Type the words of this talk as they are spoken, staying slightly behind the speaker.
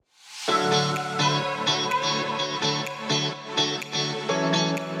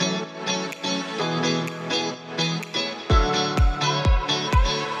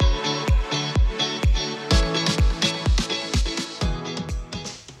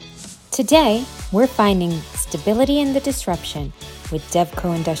Today, we're finding stability in the disruption with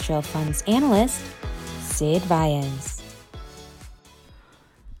DevCo Industrial Fund's analyst, Siddhant Vyas.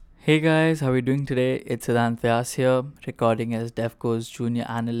 Hey guys, how are we doing today? It's Siddhant Vyas here, recording as DevCo's junior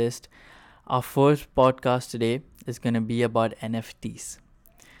analyst. Our first podcast today is going to be about NFTs.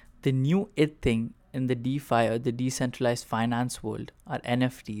 The new it thing in the DeFi or the decentralized finance world are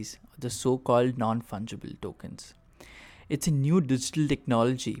NFTs, or the so-called non-fungible tokens. It's a new digital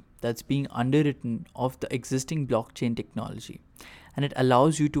technology that's being underwritten of the existing blockchain technology, and it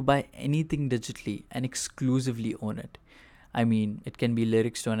allows you to buy anything digitally and exclusively own it. I mean, it can be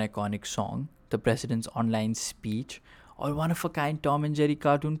lyrics to an iconic song, the president's online speech, or one-of-a-kind Tom and Jerry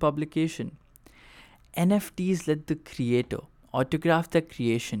cartoon publication. NFTs let the creator autograph their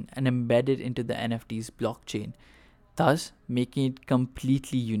creation and embed it into the NFT's blockchain, thus making it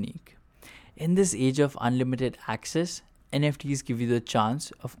completely unique. In this age of unlimited access, NFTs give you the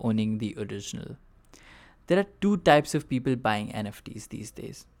chance of owning the original. There are two types of people buying NFTs these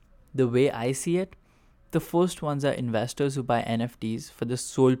days. The way I see it, the first ones are investors who buy NFTs for the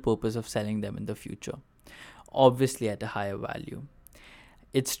sole purpose of selling them in the future, obviously at a higher value.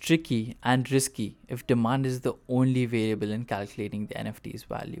 It's tricky and risky if demand is the only variable in calculating the NFT's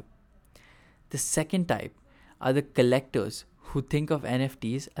value. The second type are the collectors who think of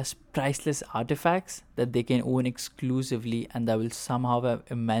NFTs as priceless artifacts that they can own exclusively and that will somehow have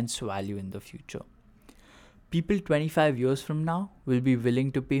immense value in the future. People 25 years from now will be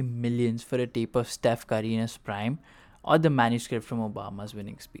willing to pay millions for a tape of Steph Curry in his prime or the manuscript from Obama's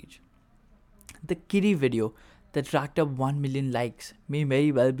winning speech. The kiddie video that racked up 1 million likes may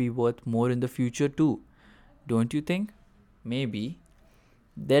very well be worth more in the future too. Don't you think? Maybe.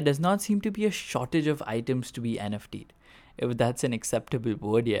 There does not seem to be a shortage of items to be NFT'd, if that's an acceptable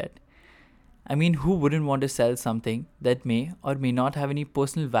word yet. I mean, who wouldn't want to sell something that may or may not have any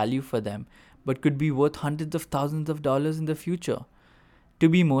personal value for them, but could be worth hundreds of thousands of dollars in the future? To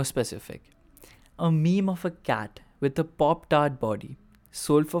be more specific, a meme of a cat with a Pop-Tart body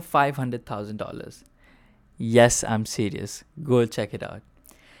sold for $500,000. Yes, I'm serious. Go check it out.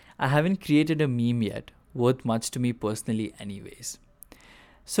 I haven't created a meme yet, worth much to me personally anyways.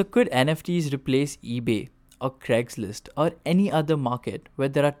 So could NFTs replace eBay or Craigslist or any other market where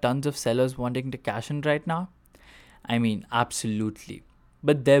there are tons of sellers wanting to cash in right now? I mean, absolutely.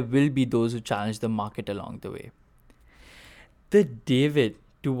 But there will be those who challenge the market along the way. The David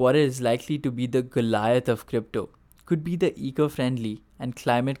to what is likely to be the Goliath of crypto could be the eco-friendly and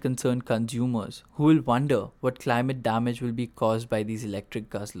climate-concerned consumers who will wonder what climate damage will be caused by these electric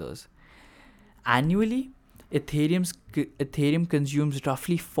guzzlers. Annually, Ethereum consumes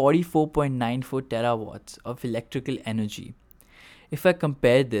roughly 44.94 terawatts of electrical energy. If I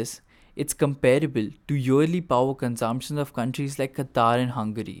compare this, it's comparable to yearly power consumption of countries like Qatar and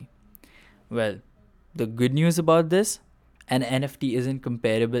Hungary. Well, the good news about this, an NFT isn't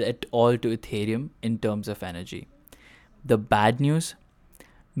comparable at all to Ethereum in terms of energy. The bad news,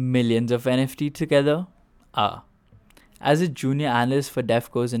 millions of NFT together are. As a junior analyst for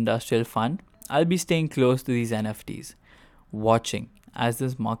DevCo's Industrial Fund, I'll be staying close to these NFTs, watching as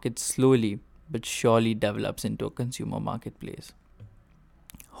this market slowly but surely develops into a consumer marketplace.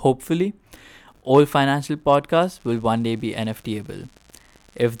 Hopefully, all financial podcasts will one day be NFTable,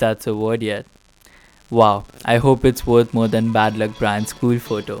 if that's a word yet. Wow, I hope it's worth more than Bad Luck Brian's school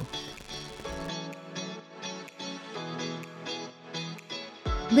photo.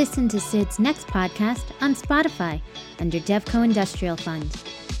 Listen to Sid's next podcast on Spotify under DevCo Industrial Fund.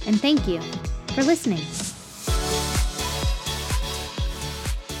 And thank you for listening.